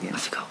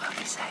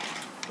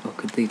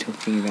awkwardly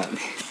talking about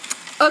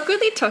this.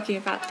 Awkwardly talking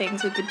about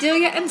things with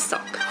Bedelia and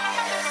Sock.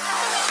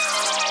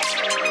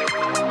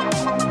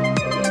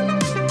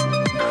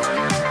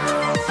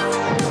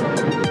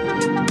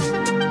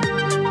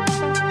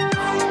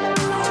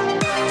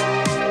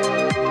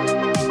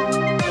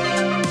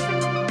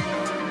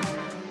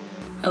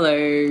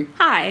 Hello.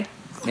 Hi.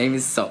 Name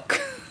is Sock.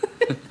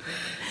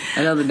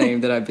 Another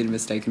name that I've been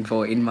mistaken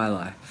for in my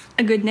life.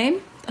 A good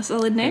name? A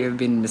solid Have you name? ever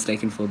been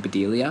mistaken for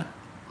Bedelia?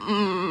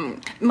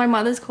 My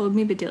mother's called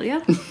me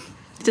Bedelia.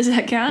 Does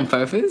that On count?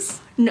 purpose?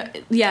 No.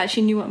 Yeah,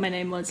 she knew what my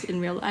name was in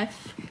real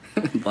life.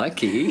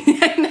 Lucky.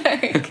 I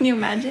know. Can you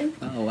imagine?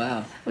 Oh,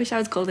 wow. Wish I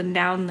was called a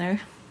noun though.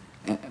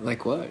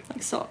 Like what?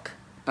 Like Sock.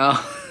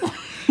 Oh,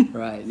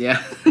 right,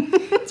 yeah.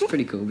 It's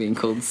pretty cool being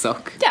called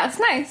Sock. Yeah, it's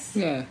nice.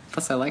 Yeah,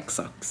 plus I like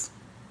socks.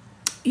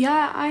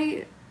 Yeah,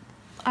 I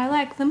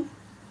like them.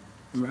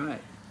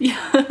 Right.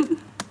 Yeah.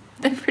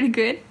 They're pretty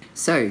good.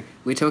 So,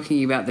 we're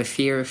talking about the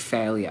fear of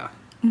failure.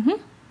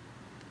 Mm-hmm.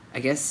 I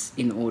guess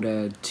in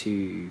order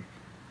to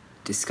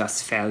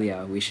discuss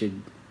failure, we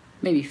should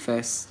maybe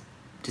first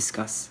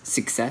discuss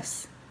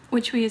success.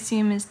 Which we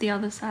assume is the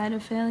other side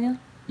of failure.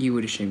 You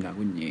would assume that,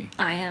 wouldn't you?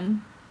 I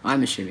am.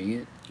 I'm assuming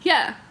it.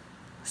 Yeah.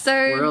 So...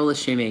 We're all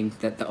assuming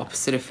that the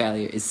opposite of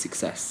failure is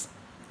success.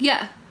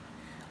 Yeah.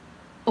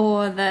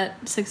 Or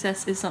that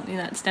success is something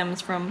that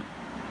stems from...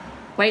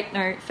 Wait,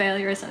 no,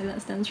 failure is something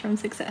that stems from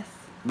success.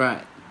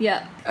 Right.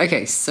 Yeah.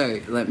 Okay, so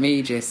let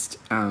me just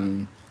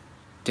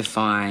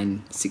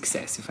define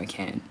success if I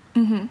can.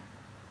 Mm-hmm.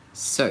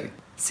 So,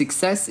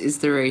 success is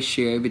the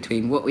ratio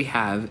between what we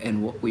have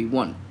and what we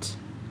want.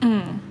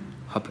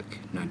 Hoppeck,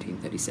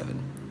 1937.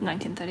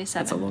 1937.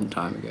 That's a long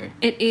time ago.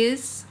 It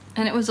is,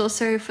 and it was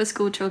also for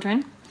school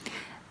children.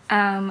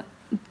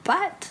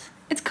 But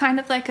it's kind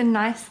of like a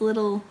nice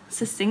little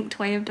succinct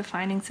way of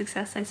defining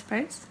success, I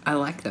suppose. I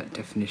like that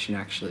definition,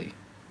 actually.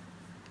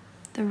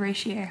 The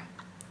ratio.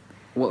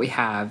 What we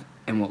have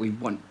and what we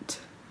want,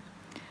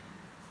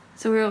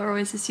 So we're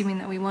always assuming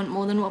that we want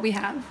more than what we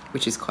have.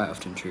 which is quite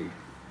often true.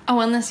 Oh,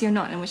 unless you're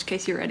not, in which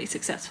case you're already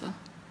successful.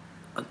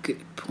 A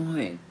good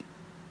point.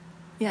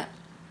 Yeah.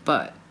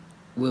 But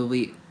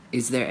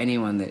is there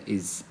anyone that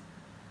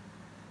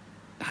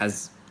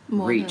has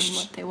More reached... than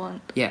what they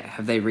want. Yeah,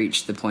 have they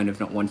reached the point of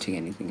not wanting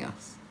anything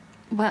else?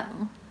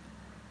 Well,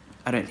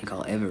 I don't think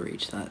I'll ever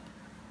reach that.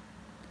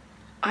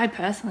 I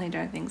personally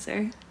don't think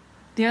so.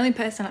 The only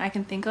person I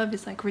can think of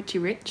is like Richie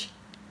Rich.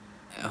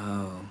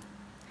 Oh.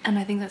 And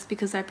I think that's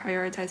because I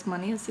prioritize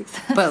money as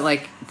success. But,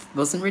 like,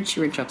 wasn't Richie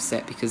Rich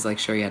upset because, like,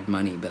 sure, he had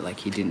money, but, like,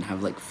 he didn't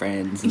have, like,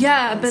 friends and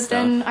yeah, all that but stuff?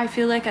 then I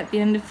feel like at the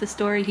end of the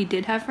story he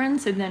did have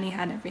friends, so then he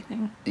had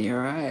everything.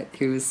 You're right.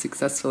 He was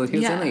successful, and he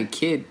was Yeah. only a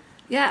kid.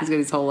 Yeah. He's got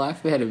his whole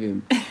life ahead of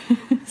him.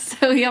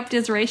 So he upped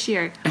his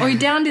ratio. Or he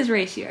downed his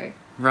ratio.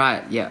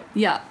 Right, yeah.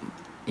 Yeah.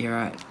 You're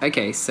right.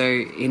 Okay,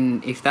 so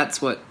if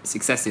that's what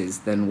success is,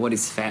 then what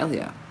is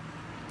failure?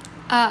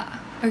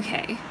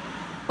 Okay.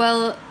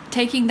 Well,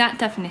 taking that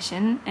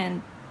definition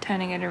and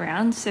turning it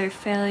around, so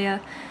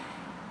failure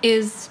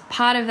is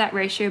part of that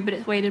ratio, but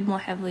it's weighted more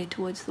heavily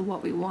towards the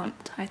what we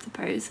want, I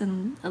suppose,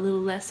 and a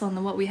little less on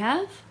the what we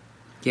have.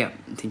 Yeah,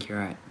 I think you're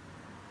right.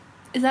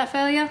 Is that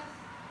failure?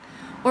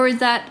 Or is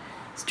that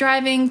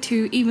striving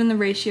to even the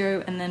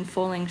ratio and then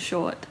falling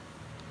short?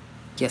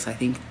 Yes, I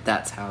think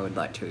that's how I would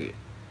like to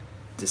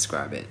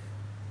describe it.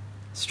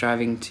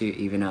 Striving to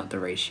even out the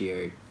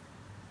ratio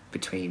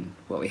between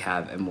what we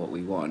have and what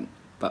we want,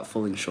 but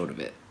falling short of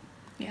it.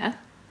 Yeah?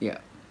 Yeah.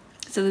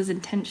 So there's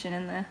intention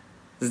in there.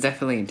 There's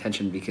definitely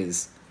intention,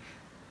 because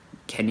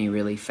can you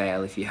really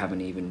fail if you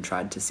haven't even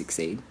tried to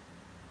succeed?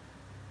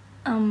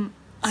 I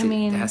So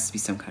mean... there has to be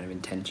some kind of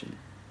intention.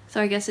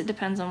 So I guess it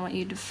depends on what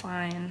you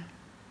define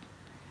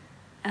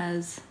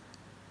as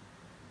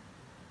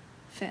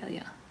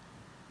failure.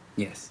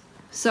 Yes.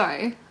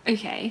 So,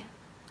 okay,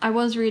 I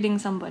was reading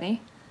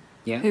somebody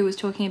Yeah? who was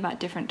talking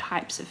about different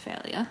types of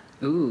failure.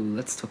 Ooh,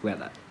 let's talk about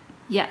that.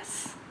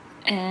 Yes.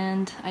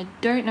 And I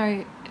don't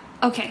know...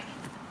 Okay.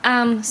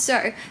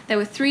 So there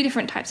were 3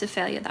 different types of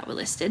failure that were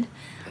listed.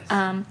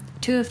 Yes.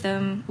 2 of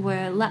them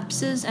were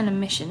lapses and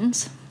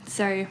omissions.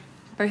 So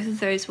both of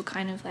those were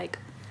kind of like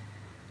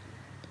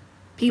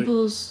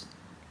people's...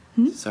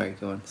 Sorry,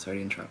 go on. Sorry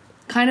to interrupt.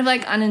 Kind of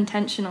like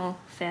unintentional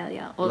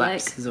failure. Or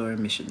Lapses or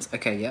omissions.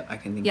 Okay, yep, I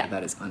can think Yeah. of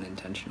that as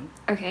unintentional.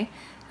 Okay.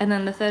 And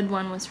then the third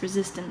one was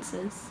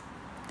resistances.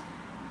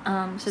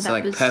 So that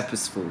like was...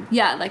 purposeful,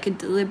 Yeah, like a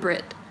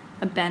deliberate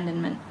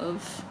abandonment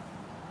of...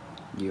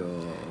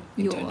 your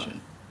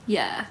intention.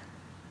 Yeah.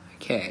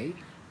 Okay.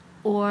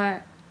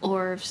 Or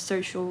of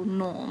social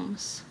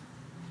norms,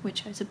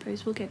 which I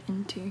suppose we'll get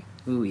into.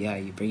 Ooh, yeah,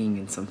 you're bringing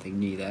in something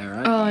new there,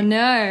 aren't Oh, you?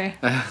 no.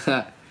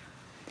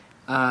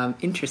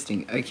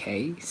 Interesting.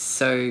 Okay,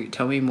 so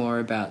tell me more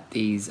about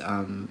these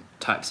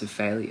types of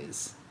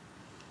failures.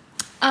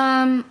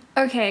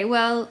 Okay,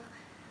 well,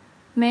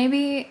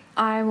 maybe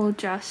I will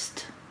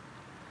just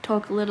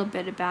talk a little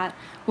bit about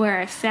where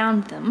I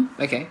found them.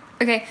 Okay.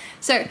 Okay,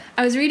 so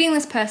I was reading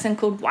this person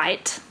called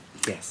White.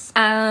 Yes.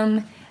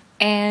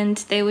 and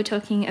they were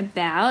talking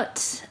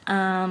about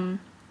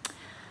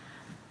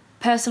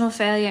personal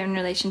failure in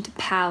relation to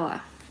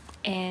power,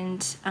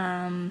 and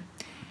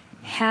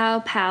how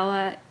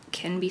power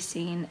can be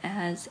seen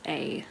as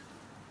a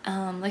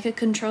like a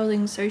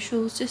controlling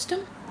social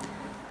system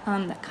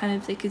that kind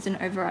of like is an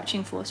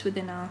overarching force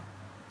within our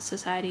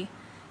society.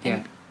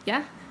 And,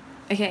 yeah.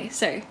 Okay,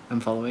 so I'm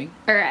following.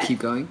 all right. Keep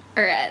going.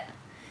 All right.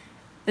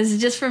 This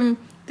is just from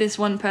this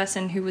one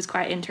person who was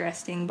quite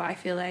interesting, but I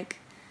feel like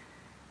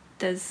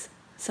there's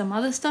some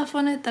other stuff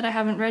on it that I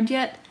haven't read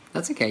yet.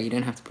 That's okay. You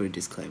don't have to put a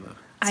disclaimer.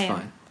 It's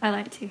fine. I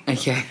like to.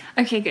 Okay.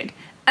 Okay, good.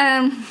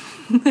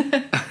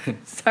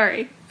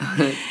 Sorry.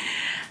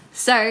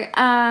 So,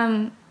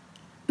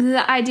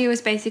 the idea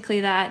was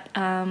basically that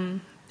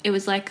it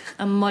was like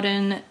a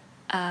modern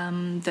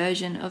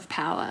version of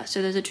power.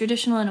 So there's a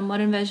traditional and a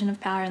modern version of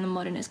power, and the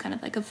modern is kind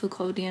of like a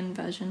Foucauldian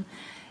version.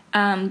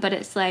 But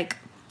it's like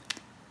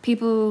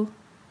people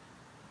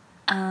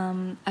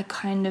are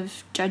kind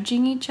of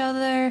judging each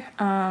other,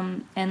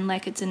 and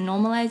like it's a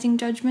normalizing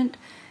judgment.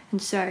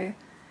 And so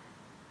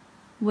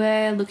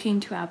we're looking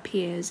to our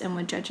peers and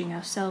we're judging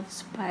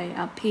ourselves by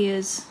our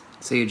peers.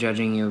 So you're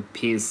judging your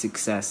peers'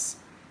 success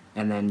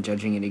and then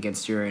judging it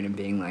against your own and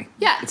being like,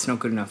 Yeah. it's not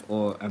good enough,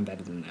 or I'm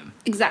better than them.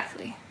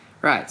 Exactly.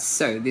 Right,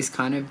 so this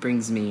kind of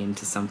brings me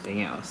into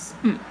something else,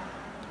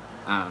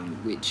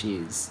 which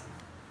is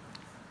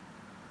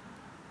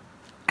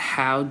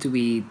how do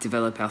we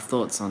develop our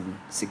thoughts on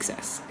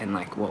success and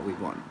like what we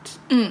want?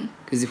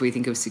 Because if we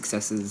think of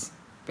success as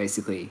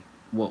basically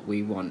what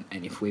we want,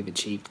 and if we've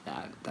achieved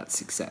that, that's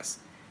success.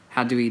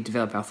 How do we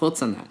develop our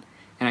thoughts on that?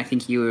 And I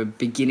think you were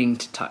beginning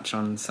to touch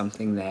on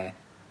something there,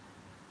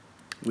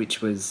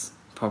 which was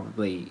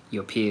probably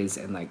your peers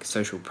and like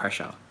social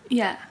pressure.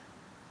 Yeah.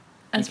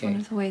 That's Okay. one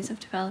of the ways of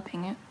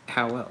developing it.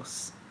 How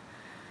else?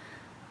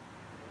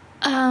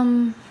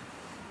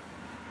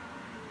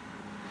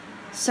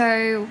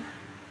 So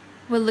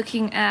we're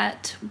looking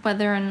at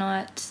whether or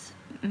not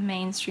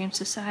mainstream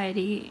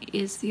society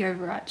is the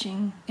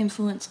overarching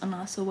influence on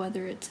us, or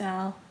whether it's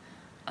our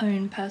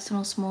own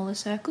personal smaller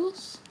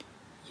circles.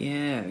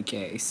 Yeah,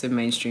 okay. So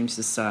mainstream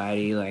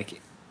society,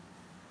 like,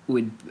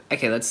 would...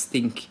 Okay, let's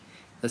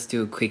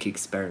do a quick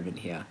experiment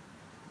here.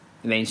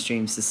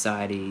 Mainstream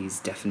society's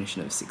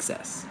definition of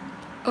success.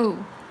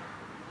 Oh.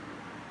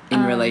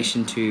 In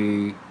relation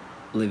to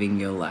living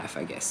your life,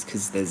 I guess,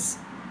 because there's...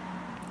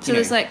 So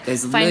there's like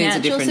there's millions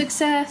of financial different-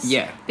 success,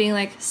 Yeah. being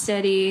like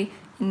steady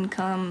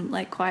income,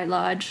 like quite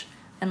large,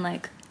 and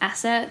like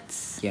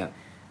assets. Yeah.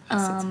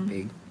 Assets are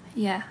big.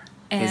 Yeah.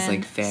 And There's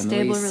like family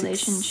stable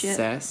relationship.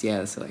 success.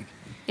 Yeah, so like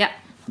Yeah.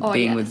 Oh,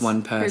 being yes. with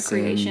one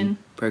person.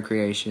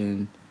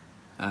 Procreation.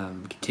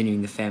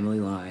 Continuing the family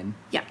line.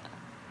 Yeah.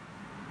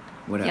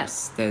 What Yeah.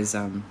 else? There's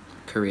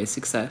career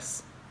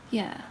success.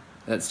 Yeah.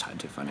 That's tied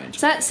to financial.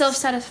 Is that success.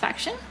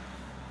 self-satisfaction?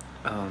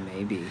 Oh,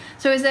 maybe.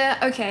 So is there,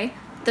 okay,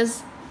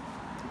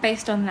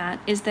 based on that,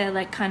 is there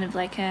like kind of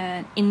like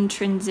an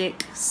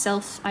intrinsic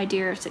self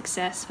idea of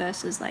success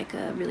versus like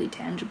a really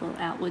tangible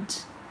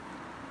outwards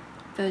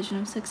version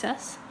of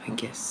success? I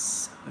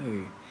guess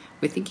so.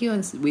 We're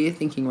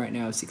thinking right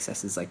now of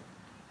success as like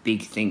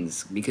big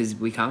things, because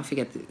we can't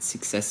forget that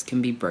success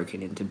can be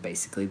broken into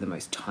basically the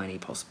most tiny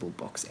possible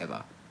box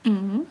ever.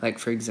 Mm-hmm. Like,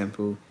 for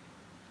example,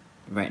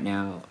 right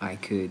now I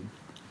could,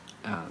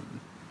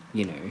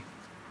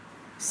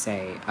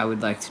 say I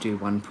would like to do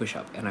one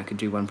push-up, and I could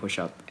do one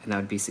push-up, and that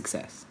would be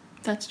success.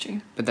 That's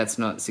true. But that's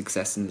not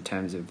success in the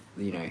terms of,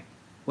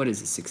 what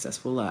is a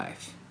successful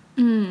life?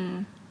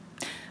 When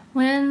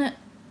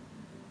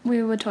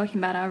we were talking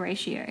about our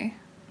ratio,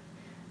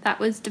 that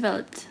was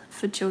developed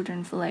for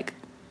children for like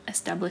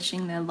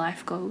establishing their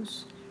life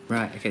goals.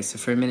 Right, okay, so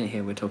for a minute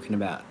here we're talking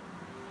about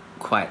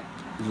quite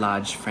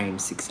large frame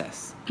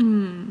success.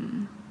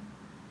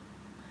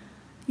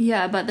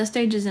 Yeah, but the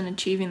stages in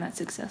achieving that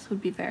success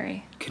would be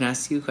very... Can I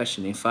ask you a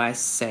question? If I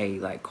say,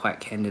 like, quite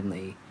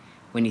candidly,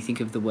 when you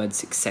think of the word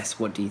success,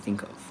 what do you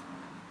think of?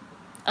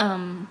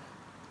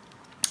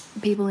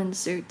 People in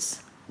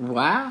suits.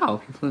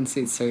 Wow, people in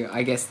suits. So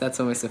I guess that's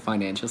almost a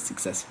financial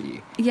success for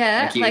you.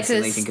 Yeah, Like, you like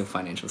instantly think of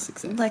financial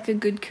success. like a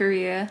good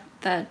career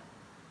that...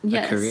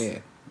 Yes. A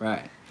career,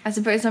 right. I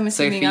suppose I'm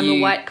So assuming for I'm a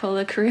you-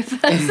 white-collar career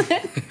person.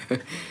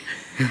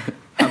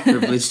 How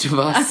privileged of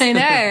us. I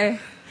know.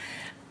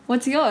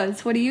 What's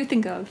yours? What do you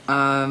think of?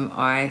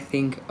 I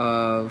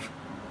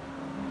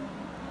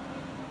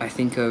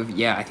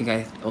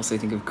also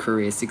think of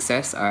career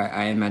success.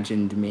 I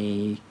imagined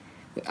me...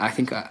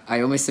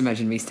 I almost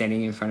imagined me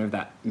standing in front of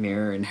that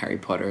mirror in Harry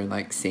Potter and,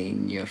 like,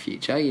 seeing your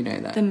future, you know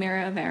that? The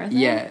Mirror of Erethdale?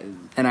 Yeah,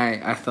 and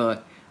I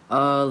thought,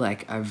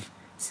 I've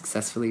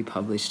successfully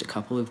published a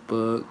couple of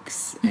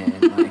books,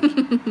 and,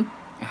 like,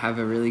 I have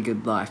a really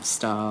good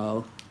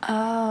lifestyle.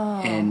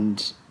 Oh.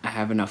 And I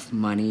have enough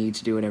money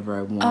to do whatever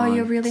I want. Oh,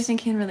 you're really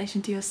thinking in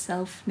relation to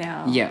yourself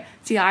now. Yeah.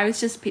 See, I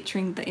was just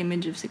picturing the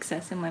image of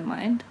success in my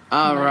mind.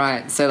 Oh, Like,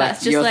 right. So, like,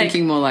 that's just you're like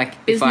thinking more like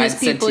if I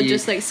business said people to you...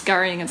 just, like,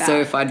 scurrying about.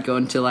 So if I'd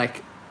gone to,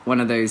 like, one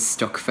of those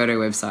stock photo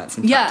websites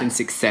and Yeah. typed in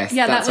success.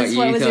 Yeah, That's that was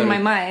what was you in thought my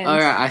of. mind. All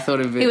right, I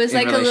thought of it. It was in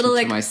like a relation little to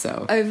like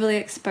myself. overly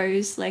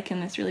exposed, like in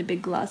this really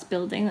big glass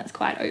building that's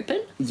quite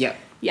open. Yep.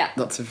 Yeah.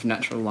 Lots of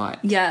natural light.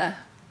 Yeah.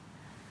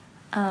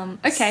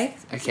 Okay.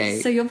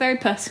 Okay. So you're very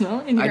personal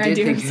in your I did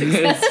idea of think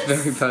success.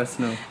 it's very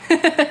personal.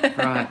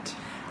 Right.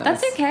 That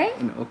That's was okay.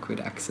 An awkward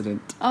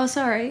accident. Oh,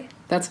 sorry.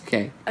 That's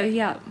okay. Oh,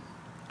 yeah.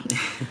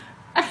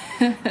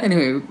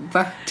 Anyway,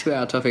 back to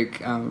our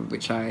topic,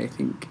 which I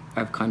think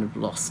I've kind of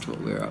lost what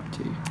we're up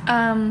to.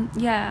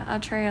 Yeah, our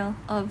trail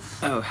of...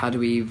 Oh, how do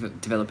we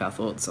develop our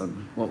thoughts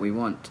on what we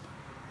want?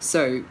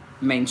 So,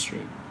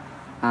 mainstream.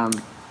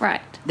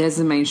 Right. There's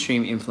the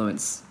mainstream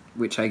influence,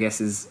 which I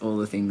guess is all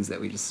the things that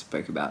we just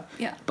spoke about.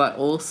 Yeah. But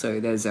also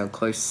there's our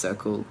close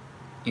circle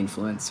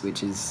influence,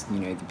 which is, you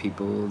know, the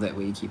people that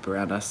we keep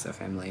around us, our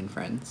family and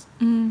friends.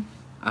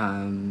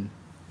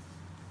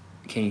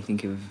 Can you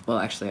think of... Well,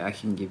 actually, I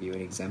can give you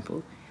an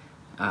example.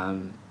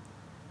 I'll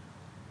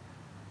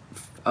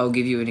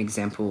give you an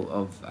example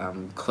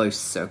of close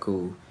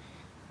circle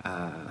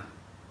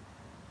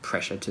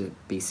pressure to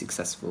be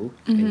successful,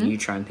 and you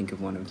try and think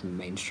of one of the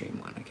mainstream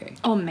one, okay?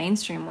 Oh,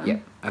 mainstream one.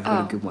 Yep, I've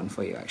got a good one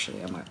for you,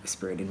 actually. I might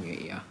whisper it in your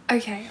ear.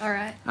 Okay, all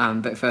right.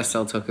 But first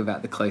I'll talk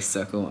about the close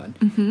circle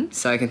one.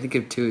 So I can think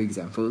of two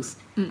examples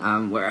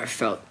where I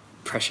felt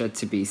pressure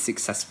to be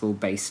successful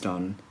based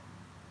on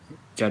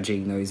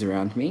judging those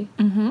around me.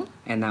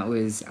 And that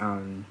was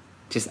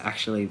just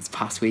actually this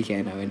past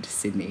weekend I went to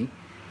Sydney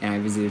and I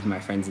visited my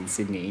friends in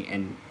Sydney,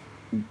 and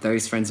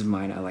those friends of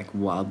mine are like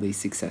wildly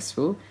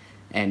successful,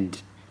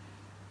 and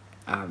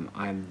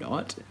I'm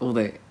not,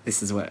 although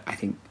this is what I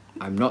think,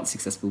 I'm not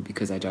successful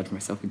because I judge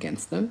myself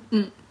against them.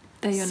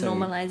 That you're So,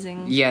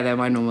 normalizing. Yeah, they're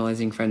my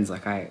normalizing friends.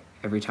 Like,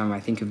 every time I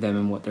think of them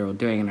and what they're all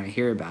doing and I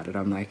hear about it,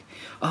 I'm like,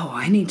 oh,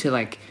 I need to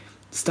like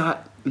start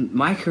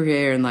my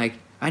career, and like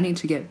I need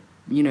to get,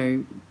 you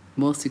know,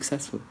 more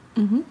successful.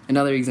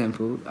 Another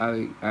example,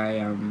 I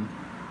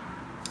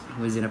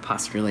was in a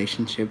past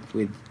relationship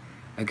with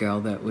a girl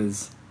that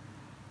was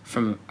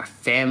from a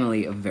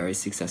family of very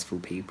successful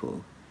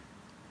people.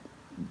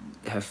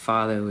 Her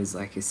father was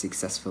like a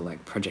successful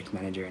like project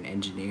manager in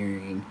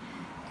engineering,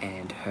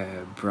 and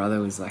her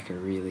brother was like a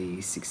really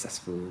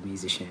successful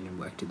musician and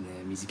worked in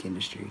the music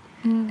industry.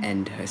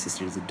 And her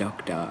sister is a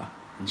doctor,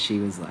 and she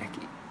was like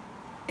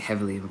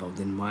heavily involved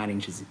in mining.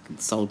 She's a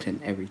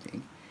consultant,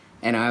 everything.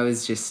 And I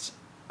was just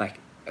like,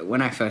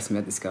 when I first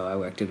met this girl, I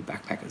worked at a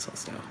backpackers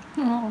hostel.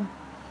 Oh.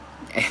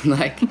 And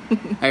like,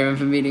 I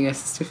remember meeting her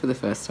sister for the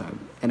first time,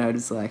 and I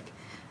was like,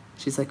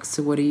 she's like,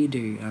 so what do you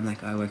do? And I'm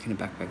like, I work in a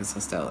backpackers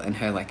hostel. And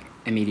her like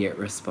immediate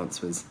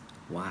response was,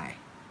 why?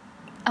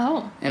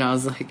 Oh. And I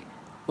was like,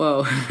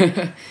 whoa,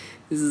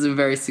 this is a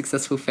very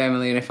successful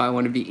family, and if I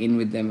want to be in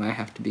with them, I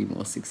have to be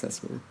more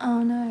successful.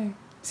 Oh, no.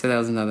 So that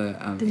was another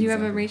Did you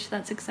ever example. reach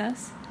that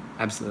success?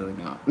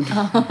 Absolutely not.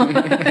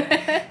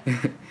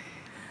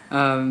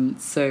 Oh.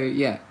 So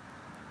yeah,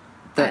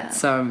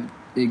 that's the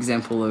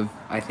example of,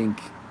 I think,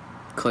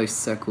 close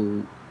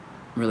circle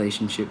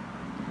relationship,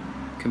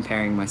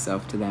 comparing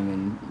myself to them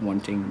and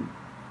wanting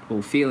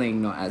or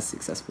feeling not as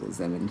successful as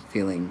them, and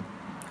feeling...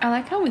 I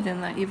like how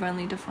within that you've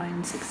only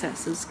defined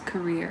success as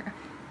career.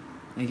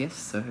 I guess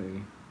so.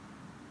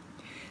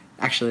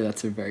 Actually,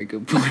 that's a very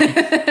good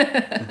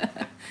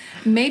point.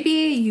 Maybe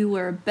you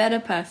were a better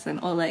person,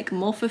 or like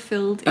more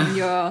fulfilled in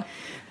your...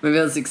 Maybe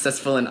I was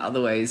successful in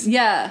other ways.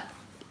 Yeah.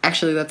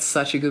 Actually, that's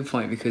such a good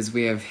point, because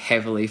we are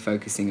heavily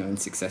focusing on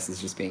success as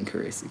just being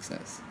career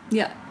success.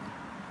 Yeah.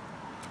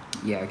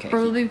 Yeah, okay.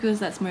 Probably because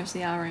that's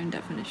mostly our own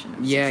definition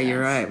of Yeah, success.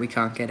 you're right. We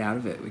can't get out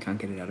of it. We can't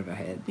get it out of our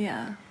head.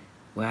 Yeah.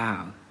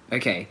 Wow.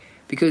 Okay.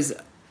 Because,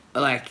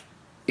 like,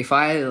 if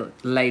I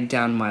laid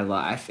down my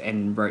life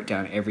and wrote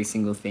down every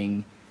single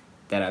thing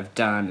that I've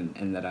done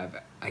and that I've,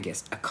 I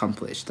guess,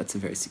 accomplished, that's a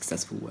very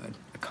successful word.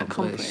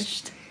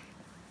 Accomplished.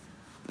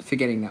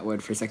 Forgetting that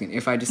word for a second.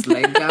 If I just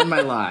laid down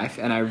my life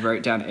and I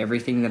wrote down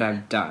everything that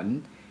I've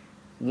done,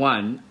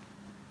 one,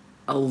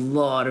 a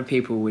lot of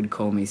people would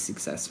call me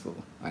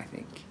successful, I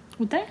think.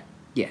 Would they?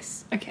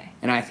 Yes. Okay.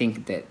 And I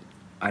think that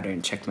I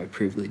don't check my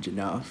privilege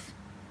enough.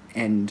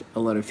 And a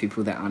lot of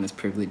people that aren't as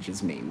privileged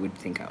as me would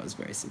think I was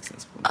very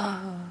successful.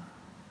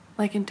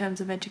 Like in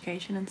terms of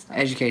education and stuff?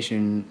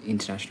 Education,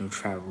 international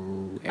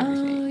travel,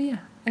 everything. Oh, yeah.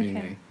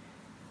 Okay.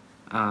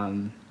 You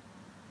know.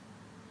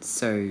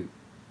 So,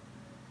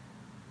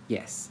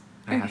 yes,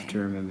 I have to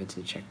remember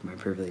to check my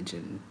privilege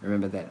and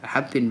remember that I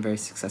have been very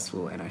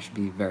successful and I should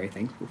be very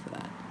thankful for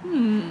that.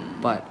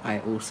 But I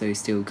also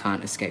still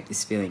can't escape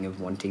this feeling of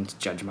wanting to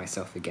judge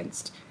myself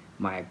against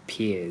my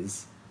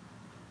peers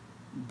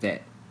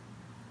that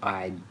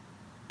I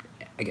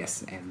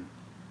guess am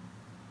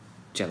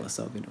jealous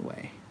of in a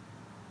way.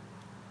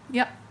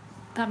 Yep.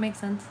 That makes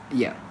sense.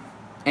 Yeah.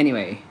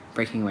 Anyway,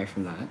 breaking away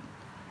from that,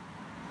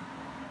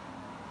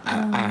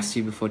 I asked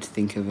you before to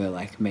think of a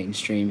like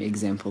mainstream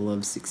example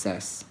of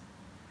success.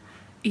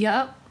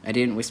 Yep. I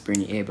didn't whisper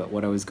in your ear, but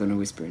what I was going to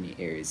whisper in your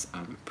ear is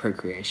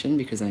procreation,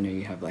 because I know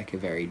you have like a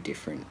very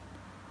different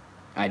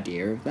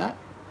idea of that.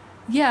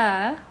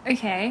 Yeah.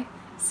 Okay.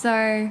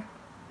 So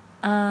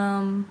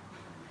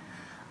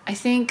I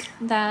think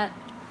that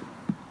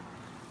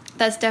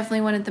that's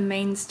definitely one of the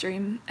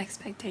mainstream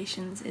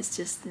expectations, is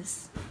just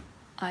this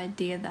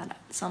idea that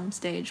at some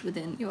stage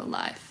within your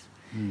life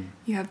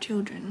you have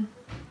children.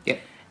 Yep.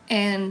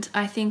 And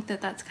I think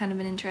that that's kind of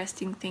an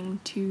interesting thing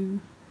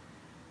to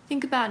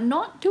think about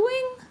not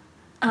doing,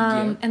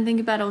 and think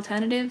about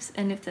alternatives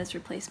and if there's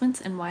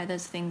replacements and why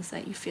there's things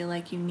that you feel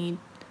like you need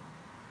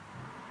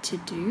to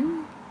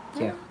do.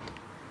 Yeah.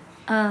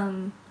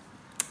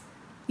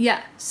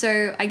 Yeah,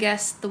 so I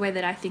guess the way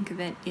that I think of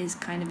it is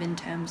kind of in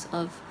terms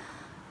of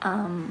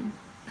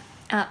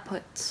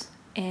outputs,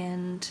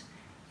 and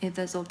if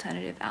there's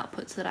alternative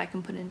outputs that I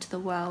can put into the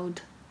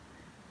world,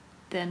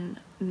 then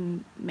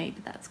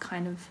maybe that's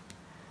kind of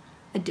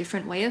a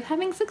different way of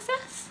having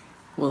success.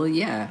 Well,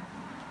 yeah.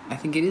 I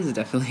think it is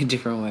definitely a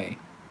different way.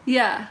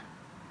 Yeah.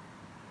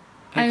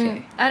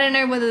 Okay. I don't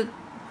know whether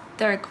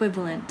they're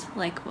equivalent,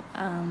 like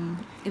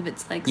if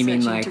it's like You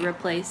mean, searching like, to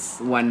replace.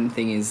 One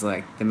thing is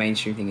like the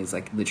mainstream thing is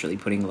like literally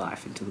putting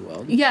life into the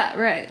world. Yeah,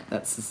 right.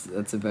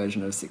 That's a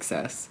version of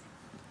success.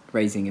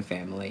 Raising a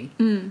family.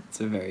 Mm. It's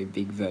a very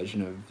big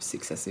version of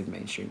successive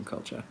mainstream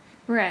culture.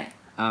 Right.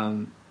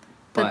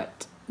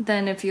 But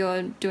Then if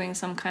you're doing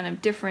some kind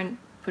of different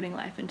putting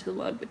life into the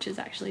world, which is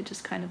actually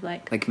just kind of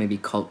like maybe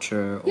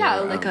culture or yeah,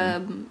 like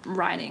a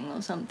writing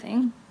or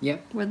something.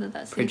 Yep. Whether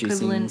that's the Producing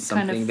equivalent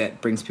something kind of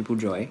that brings people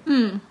joy.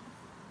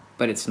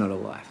 But it's not a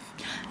life.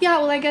 Yeah,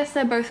 well, I guess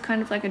they're both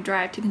kind of like a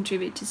drive to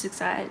contribute to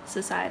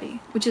society,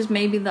 which is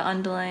maybe the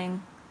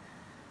underlying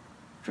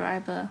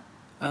driver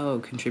Oh,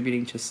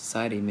 contributing to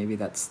society. Maybe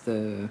that's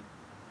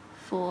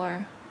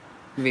for...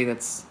 Maybe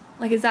that's...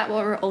 Like, is that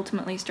what we're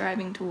ultimately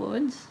striving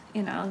towards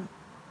in our...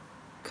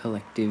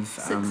 collective...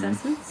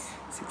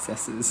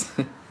 successes.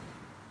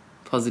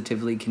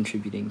 Positively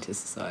contributing to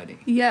society.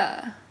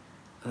 Yeah.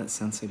 Oh, that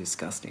sounds so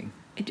disgusting.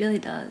 It really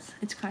does.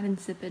 It's kind of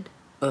insipid.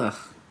 Ugh.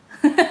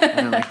 I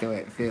don't like the way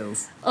it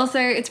feels. Also,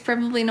 it's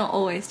probably not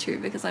always true,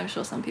 because I'm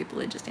sure some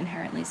people are just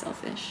inherently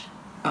selfish.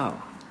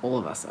 Oh, all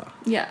of us are.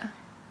 Yeah.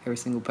 Every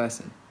single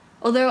person.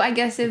 Although I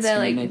guess if It's they're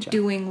human like nature.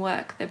 doing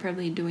work, they're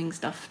probably doing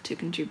stuff to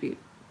contribute.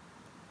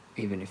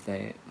 Even if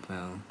they,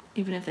 well...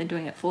 Even if they're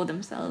doing it for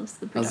themselves.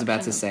 The I was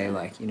about to production say, of the-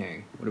 like, you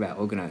know, what about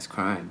organised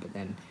crime? But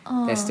then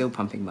Oh. they're still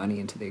pumping money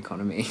into the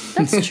economy.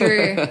 That's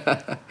true.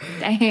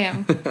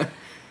 Damn.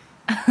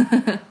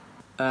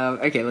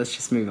 Okay, let's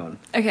just move on.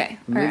 Okay.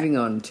 Moving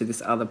on to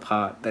this other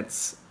part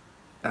that's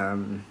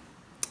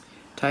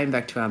tying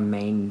back to our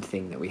main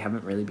thing that we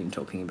haven't really been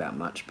talking about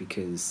much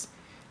because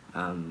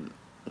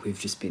we've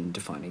just been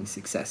defining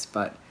success.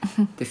 But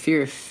the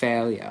fear of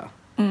failure.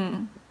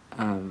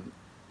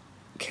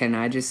 Can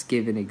I just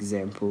give an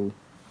example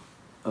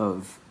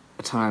of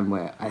a time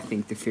where I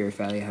think the fear of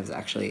failure has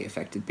actually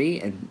affected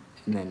me, and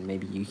then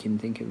maybe you can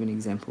think of an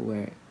example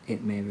where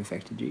it may have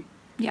affected you?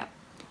 Yeah.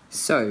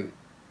 So,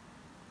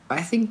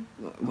 I think,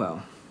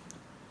 well,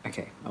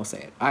 okay, I'll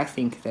say it. I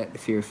think that the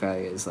fear of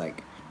failure is,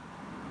 like,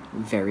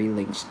 very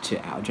linked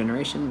to our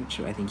generation,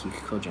 which I think you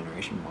could call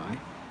Generation Y.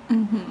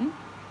 Mm-hmm.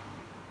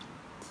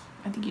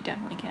 I think you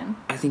definitely can.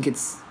 I think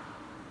it's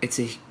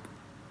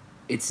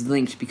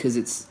linked because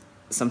it's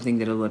something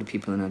that a lot of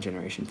people in our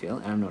generation feel,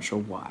 and I'm not sure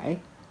why.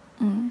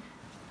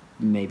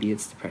 Maybe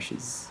it's the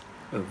pressures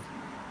of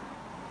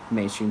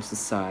mainstream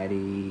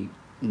society.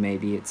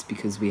 Maybe it's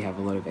because we have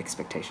a lot of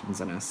expectations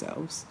on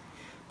ourselves.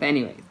 But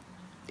anyway,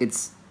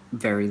 it's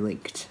very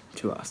linked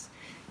to us.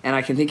 And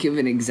I can think of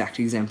an exact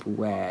example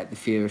where the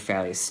fear of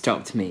failure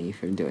stopped me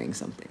from doing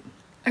something.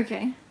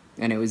 Okay.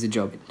 And it was a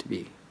job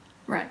interview.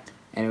 Right.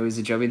 And it was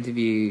a job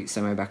interview,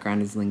 so my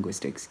background is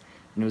linguistics.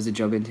 And it was a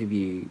job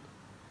interview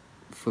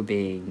for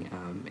being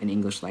an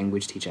English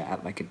language teacher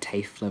at like a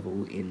TAFE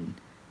level in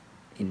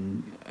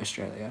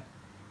Australia.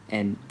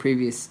 And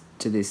previous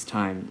to this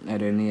time,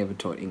 I'd only ever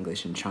taught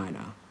English in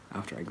China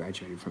after I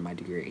graduated from my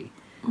degree,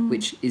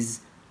 which is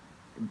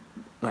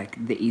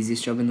like the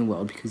easiest job in the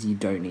world because you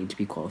don't need to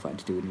be qualified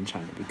to do it in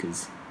China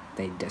because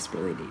they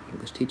desperately need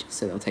English teachers,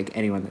 so they'll take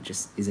anyone that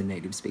just is a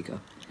native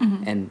speaker.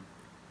 And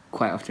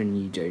quite often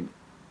you don't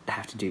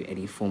have to do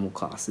any formal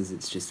classes,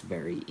 it's just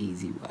very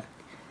easy work.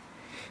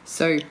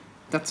 So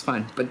that's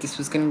fine, but this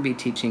was going to be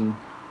teaching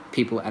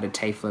people at a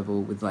TAFE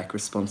level with like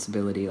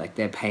responsibility, like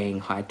they're paying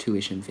high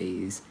tuition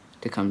fees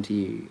to come to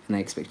you and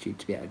they expect you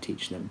to be able to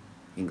teach them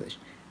English.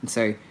 And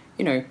so,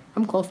 you know,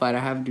 I'm qualified, I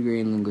have a degree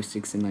in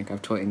linguistics and like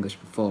I've taught English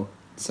before,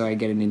 so I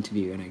get an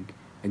interview and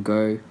I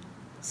go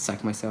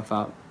psych myself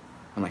up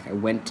and like I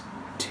went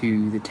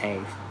to the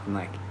TAFE and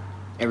like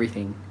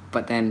everything,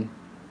 but then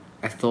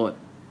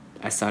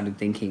I started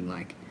thinking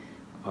like,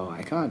 oh,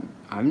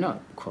 I'm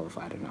not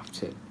qualified enough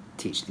to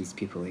teach these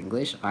people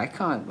English. I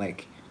can't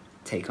like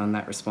take on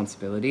that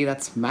responsibility.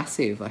 That's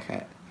massive. Like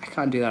I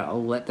can't do that.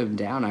 I'll let them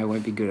down. I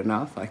won't be good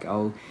enough. Like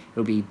it'll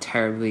be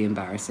terribly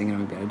embarrassing and I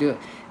won't be able to do it.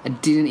 I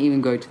didn't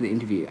even go to the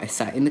interview. I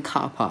sat in the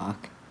car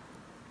park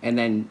and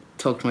then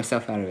talked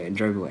myself out of it and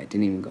drove away.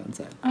 Didn't even go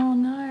inside. Oh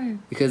no.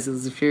 Because it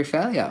was a fear of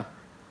failure.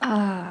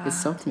 Ah. It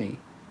stopped me.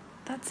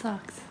 That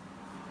sucks.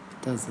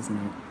 It does, doesn't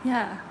it?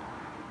 Yeah.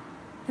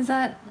 Is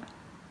that...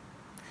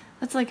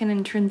 That's like an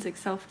intrinsic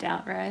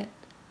self-doubt, right?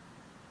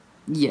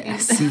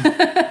 Yes.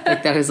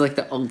 Like, that is like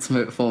the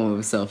ultimate form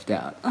of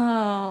self-doubt.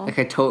 Oh, Like,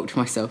 I talked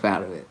myself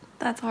out of it.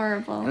 that's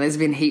horrible. And there's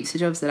been heaps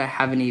of jobs that I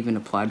haven't even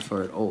applied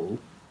for at all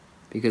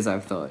because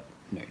I've thought,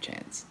 no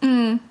chance.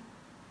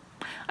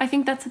 I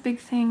think that's a big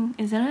thing,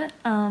 isn't it?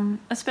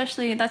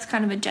 Especially that's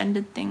kind of a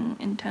gendered thing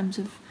in terms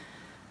of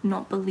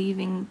not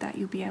believing that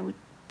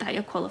that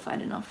you're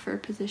qualified enough for a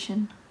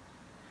position.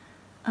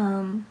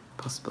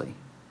 Possibly.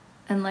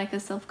 And like a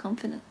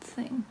self-confidence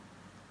thing.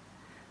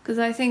 Because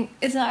I think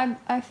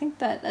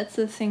that that's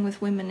the thing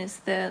with women, is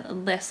they're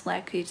less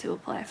likely to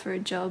apply for a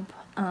job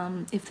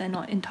if they're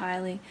not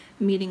entirely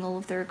meeting all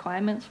of the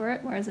requirements for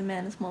it, whereas a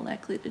man is more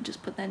likely to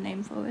just put their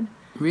name forward.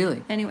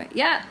 Really? Anyway,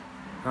 yeah.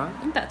 Right?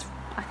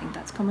 I think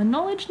that's common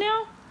knowledge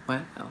now,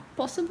 Wow.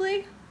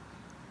 possibly.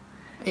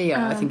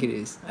 Yeah, I think it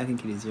is.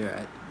 You're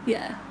right.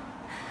 Yeah.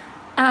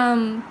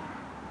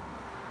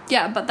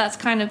 Yeah, but that's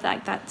kind of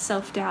like that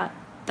self-doubt.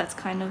 That's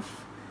kind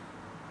of,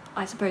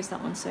 I suppose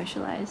that one's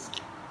socialized.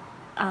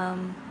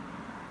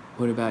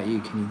 What about you?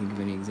 Can you think of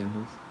any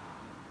examples?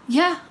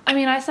 Yeah, I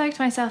mean, I psyched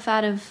myself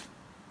out of,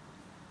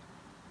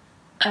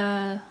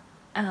 I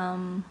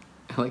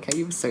like how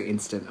you were so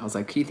instant. I was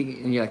like, can you think?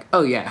 And you're like,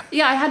 oh yeah.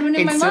 yeah, I had one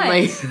in my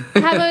Instantly. mind. I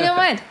had one in my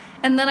mind.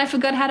 And then I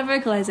forgot how to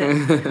vocalize it.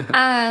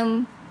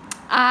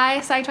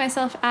 I psyched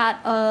myself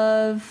out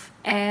of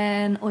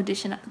an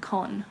audition at the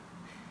Con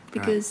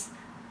because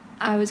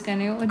I was going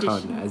to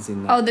audition. Con, as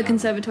in that, the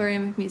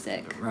Conservatorium of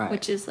Music, right.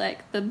 which is like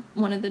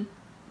one of the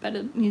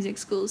better music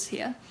schools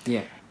here.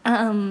 Yeah.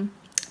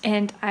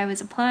 And I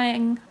was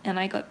applying, and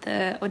I got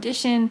the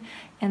audition,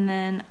 and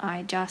then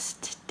I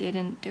just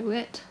didn't do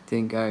it.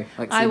 Didn't go.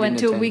 Like, so I you went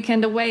didn't to a attend.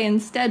 weekend away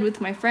instead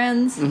with my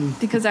friends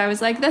because I was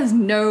like, there's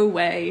no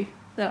way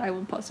that I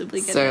will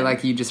possibly get So, in.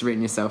 like, you just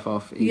written yourself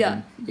off,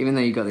 even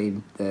though you got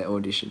the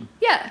audition.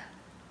 Yeah.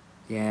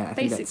 Yeah, I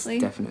think Basically.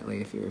 that's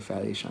definitely if you're a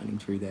failure shining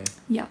through there.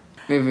 Yeah.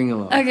 Moving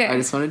along. Okay. I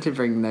just wanted to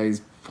bring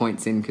those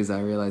points in because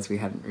I realised we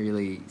hadn't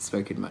really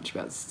spoken much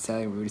about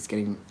failure. We were just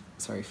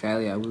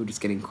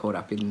getting caught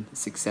up in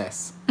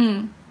success.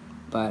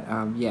 But,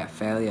 yeah,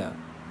 failure.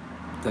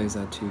 Those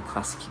are two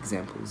classic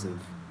examples of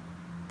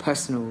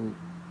personal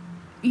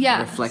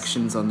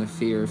reflections on the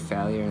fear of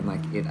failure and,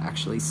 like, it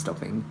actually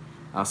stopping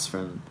us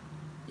from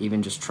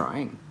even just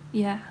trying.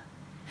 Yeah.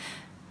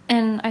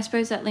 And I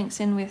suppose that links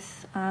in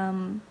with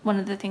one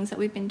of the things that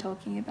we've been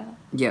talking about.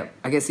 Yeah,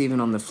 I guess even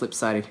on the flip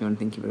side, if you want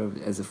to think of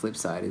it as a flip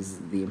side, is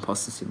the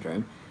imposter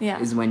syndrome. Yeah.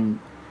 Is when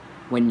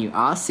you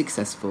are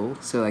successful,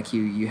 so like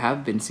you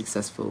have been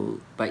successful,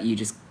 but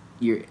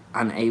you're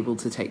unable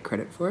to take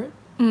credit for it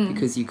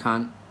because you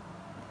can't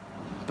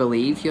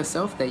believe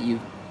yourself that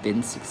you've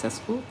been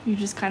successful. You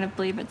just kind of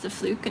believe it's a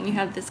fluke and you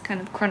have this kind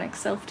of chronic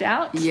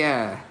self-doubt.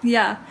 Yeah.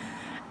 Yeah.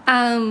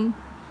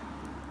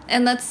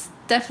 And that's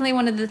definitely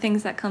one of the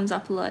things that comes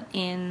up a lot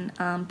in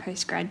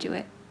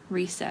postgraduate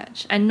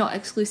research. And not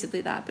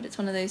exclusively that, but it's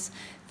one of those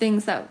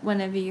things that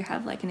whenever you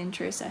have like an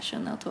intro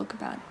session, they'll talk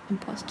about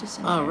imposter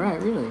syndrome. Oh,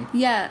 right, really?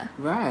 Yeah.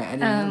 Right, I didn't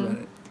know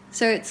about it.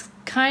 So it's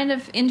kind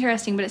of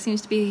interesting, but it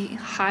seems to be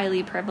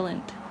highly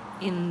prevalent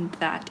in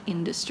that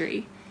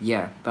industry.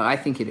 Yeah, but I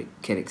think it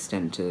can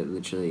extend to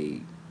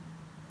literally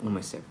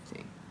almost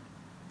everything.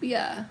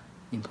 Yeah.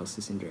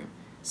 Imposter syndrome.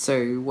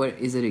 So what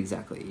is it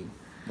exactly?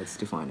 Let's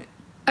define it.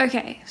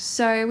 Okay,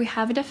 so we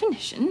have a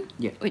definition,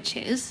 which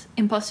is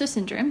imposter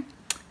syndrome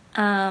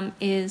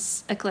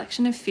is a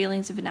collection of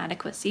feelings of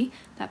inadequacy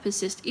that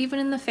persist even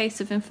in the face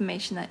of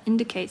information that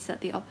indicates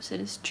that the opposite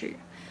is true.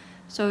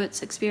 So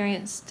it's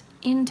experienced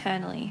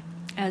internally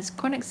as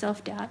chronic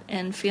self-doubt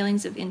and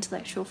feelings of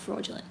intellectual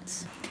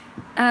fraudulence.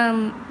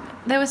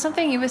 There was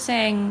something you were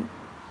saying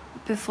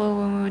before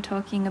when we were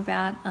talking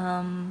about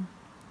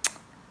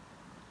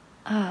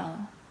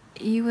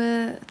you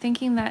were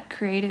thinking that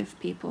creative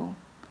people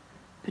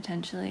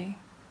potentially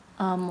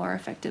are more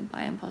affected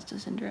by imposter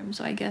syndrome.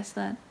 So I guess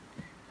that...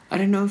 I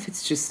don't know if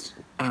it's just...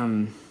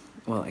 well,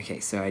 okay,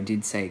 so I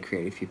did say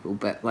creative people,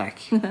 but, like,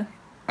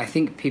 I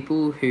think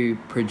people who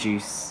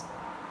produce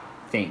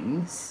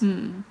things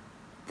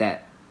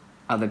that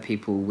other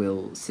people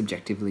will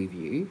subjectively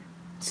view.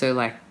 So,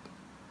 like,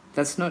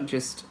 that's not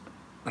just...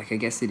 Like, I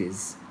guess it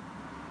is...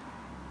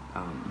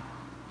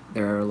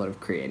 there are a lot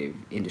of creative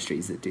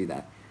industries that do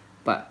that.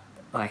 But,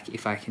 like,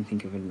 if I can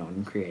think of a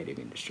non-creative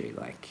industry,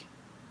 like...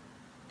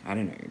 I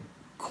don't know,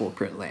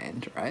 corporate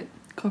land, right?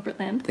 Corporate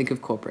land. Think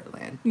of corporate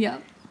land. Yeah.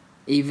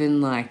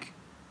 Even, like,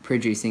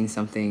 producing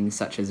something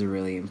such as a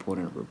really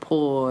important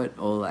report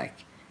or,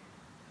 like,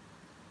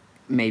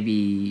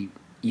 maybe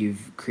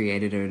you've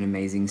created an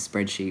amazing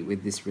spreadsheet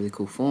with this really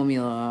cool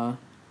formula.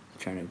 I'm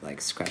trying to,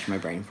 like, scratch my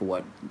brain for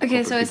what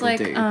Okay, so it's like,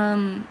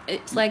 do.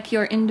 it's like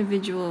your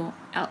individual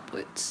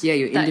outputs. Yeah,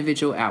 your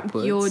individual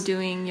outputs. You're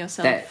doing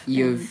yourself. That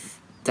you've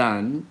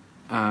done...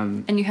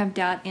 and you have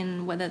doubt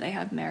in whether they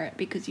have merit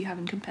because you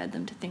haven't compared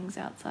them to things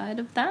outside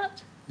of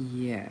that?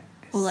 Yeah.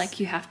 Or, like,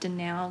 you have to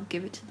now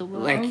give it to the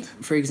world? Like,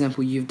 for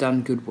example, you've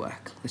done good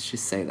work. Let's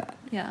just say that.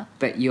 Yeah.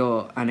 But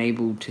you're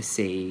unable to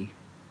see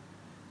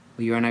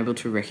or you're unable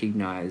to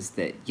recognize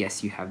that,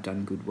 yes, you have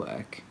done good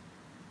work,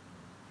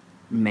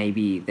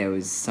 maybe there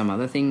was some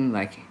other thing,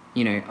 like,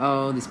 you know,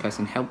 oh, this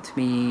person helped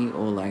me,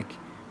 or like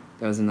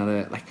there was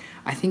another, like,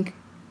 I think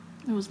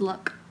It was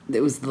luck.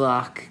 there was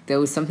luck. There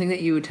was something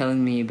that you were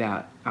telling me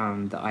about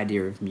the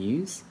idea of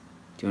muse.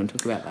 Do you want to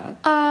talk about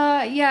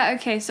that? Yeah,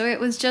 okay, so it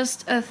was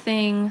just a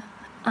thing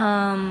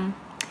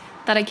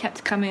that I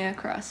kept coming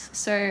across.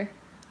 So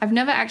I've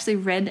never actually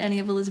read any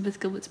of Elizabeth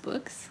Gilbert's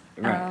books.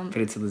 Right,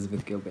 but it's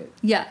Elizabeth Gilbert.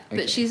 Yeah, Okay.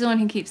 but she's the one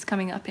who keeps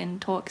coming up in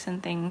talks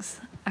and things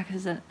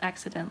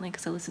accidentally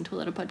because I listen to a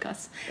lot of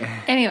podcasts.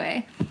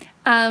 Anyway,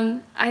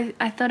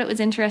 I thought it was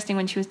interesting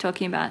when she was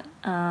talking about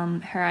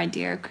her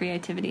idea of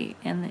creativity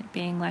and it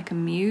being like a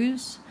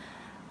muse,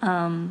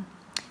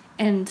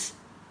 and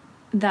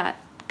that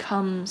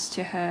comes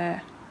to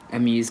her. A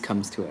muse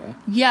comes to her.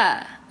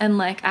 Yeah, and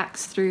like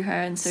acts through her,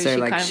 and so she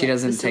like, kind of she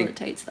doesn't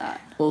facilitates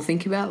that. Well,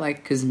 think about, like,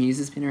 because muse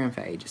has been around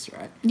for ages,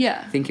 right?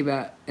 Yeah. Think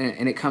about,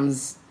 and it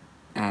comes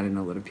out in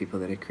a lot of people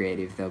that are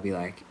creative. They'll be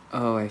like,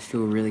 oh, I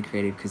feel really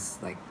creative because,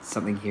 like,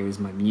 something here is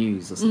my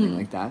muse or something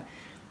like that.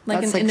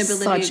 Like That's an like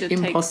inability such to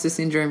take- imposter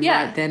syndrome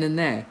Yeah. right then and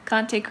there.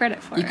 Can't take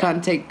credit for it. You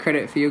can't take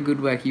credit for your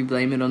good work. You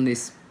blame it on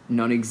this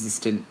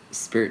non-existent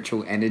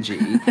spiritual energy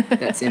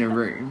that's in a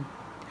room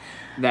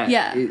that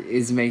Yeah.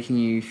 is making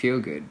you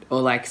feel good.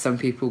 Or, like, some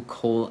people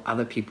call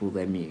other people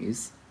their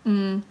muse.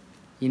 You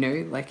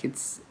know, like,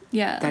 it's...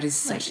 Yeah. That is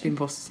such like an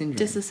imposter syndrome.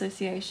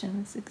 disassociation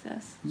with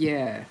success.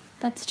 Yeah.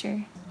 That's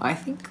true. I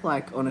think,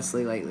 like,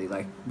 honestly, lately,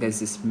 like,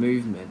 there's this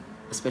movement,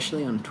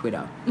 especially on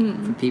Twitter,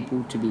 for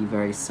people to be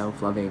very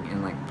self-loving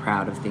and, like,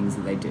 proud of things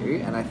that they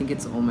do. And I think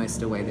it's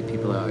almost a way that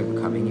people are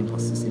overcoming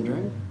imposter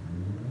syndrome.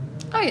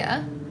 Oh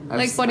yeah.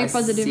 Like body I see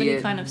positivity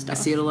it- kind of stuff. I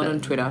see it a lot but, on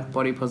Twitter.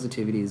 Body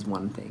positivity is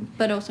one thing.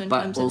 But also in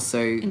But terms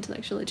also- of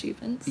intellectual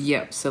achievements.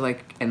 Yeah, so,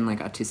 like, and,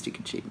 like, artistic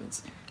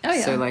achievements. Oh,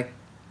 yeah. So, like,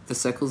 the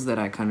circles that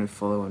I kind of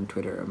follow on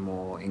Twitter are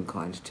more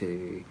inclined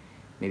to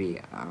maybe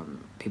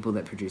people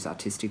that produce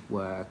artistic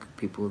work,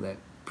 people that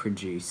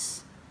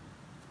produce,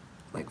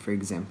 like, for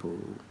example,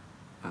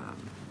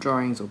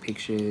 drawings or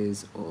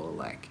pictures or,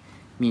 like,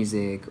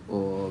 music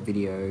or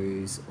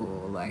videos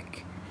or,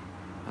 like,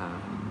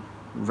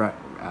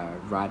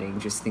 writing,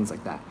 just things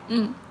like that.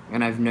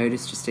 And I've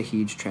noticed just a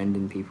huge trend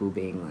in people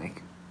being,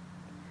 like,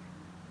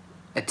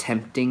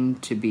 attempting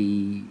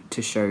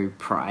to show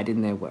pride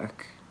in their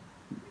work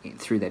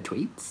through their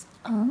tweets,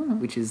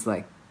 which is,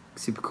 like,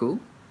 super cool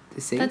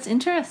to see. That's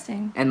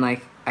interesting. And,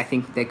 like, I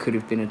think there could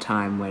have been a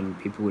time when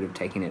people would have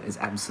taken it as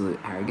absolute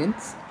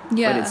arrogance.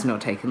 Yeah. But it's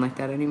not taken like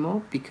that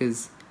anymore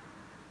because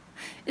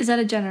Is that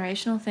a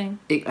generational thing?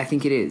 I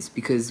think it is,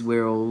 because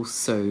we're all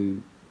so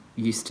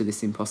used to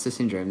this imposter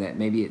syndrome that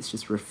maybe it's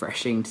just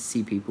refreshing to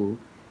see people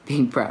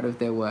being proud of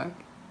their work.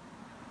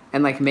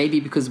 And, like, maybe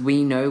because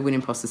we know what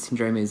imposter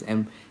syndrome is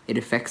and it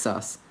affects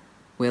us,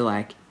 we're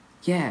like,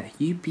 yeah,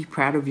 you be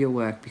proud of your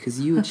work because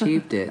you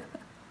achieved it.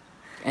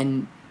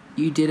 And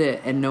you did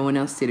it and no one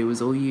else did. It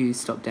was all you.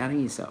 Stop doubting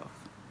yourself.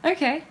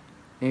 Okay.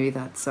 Maybe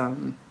that's,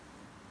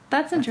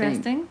 That's think.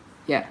 interesting.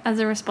 yeah. As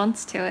a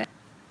response to it.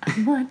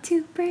 I want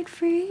to break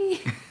free.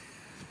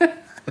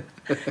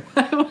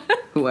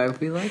 Why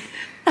would we like?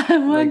 I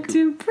want Like-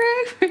 to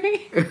break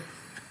free.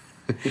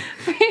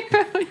 Free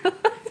from your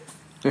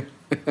lies.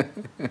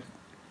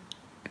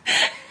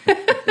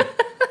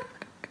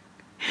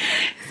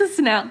 Is this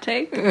an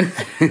outtake?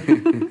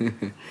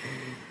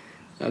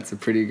 That's a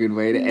pretty good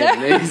way to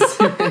end this.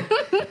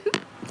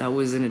 That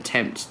was an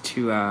attempt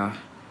to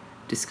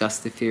discuss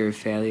the fear of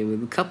failure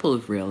with a couple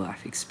of real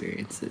life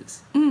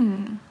experiences.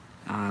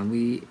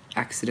 We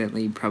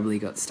accidentally probably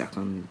got stuck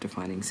on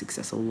defining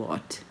success a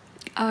lot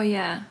Oh,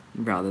 yeah.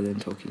 rather than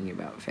talking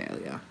about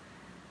failure.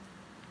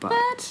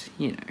 But,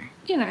 you know,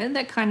 You know,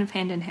 they're kind of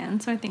hand in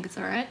hand, so I think it's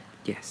all right.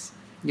 yes,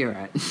 you're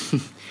right.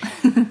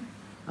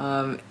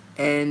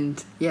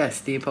 And yes,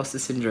 the imposter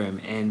syndrome,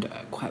 and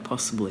quite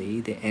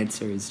possibly the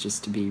answer is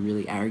just to be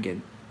really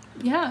arrogant.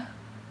 Yeah.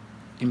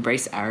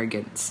 Embrace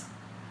arrogance.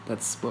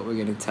 That's what we're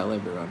going to tell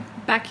everyone.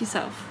 Back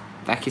yourself.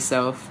 Back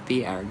yourself,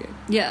 be arrogant.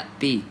 Yeah.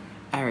 Be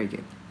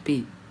arrogant.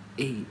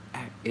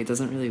 It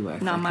doesn't really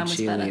work. No, like mine a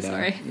was better, cheerleader.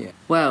 sorry. Yeah.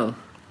 Well,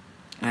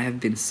 I have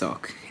been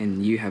Sock,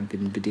 and you have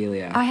been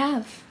Bedelia. I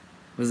have.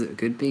 Was it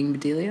good being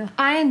Bedelia?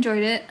 I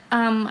enjoyed it.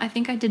 I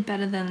think I did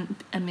better than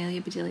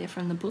Amelia Bedelia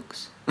from the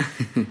books.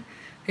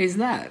 Who's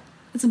that?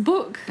 It's a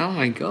book. Oh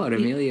my god,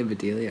 Amelia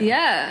Bedelia.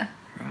 Yeah.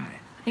 Right.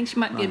 I think she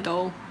might be a Right.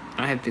 doll.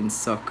 I have been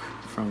Sock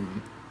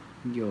from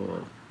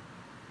your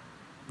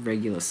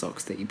regular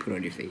socks that you put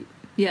on your feet.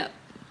 Yeah.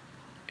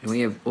 And we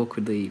have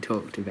awkwardly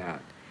talked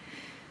about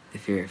the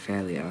fear of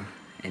failure.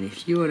 And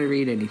if you want to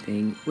read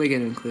anything, we're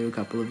going to include a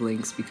couple of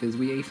links because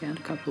we found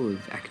a couple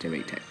of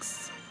academic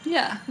texts.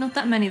 Yeah. Not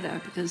that many, though,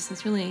 because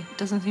there's really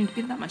doesn't seem to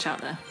be that much out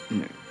there.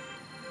 No.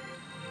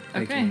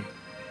 Okay.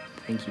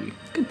 Thank you.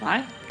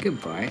 Goodbye.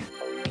 Goodbye.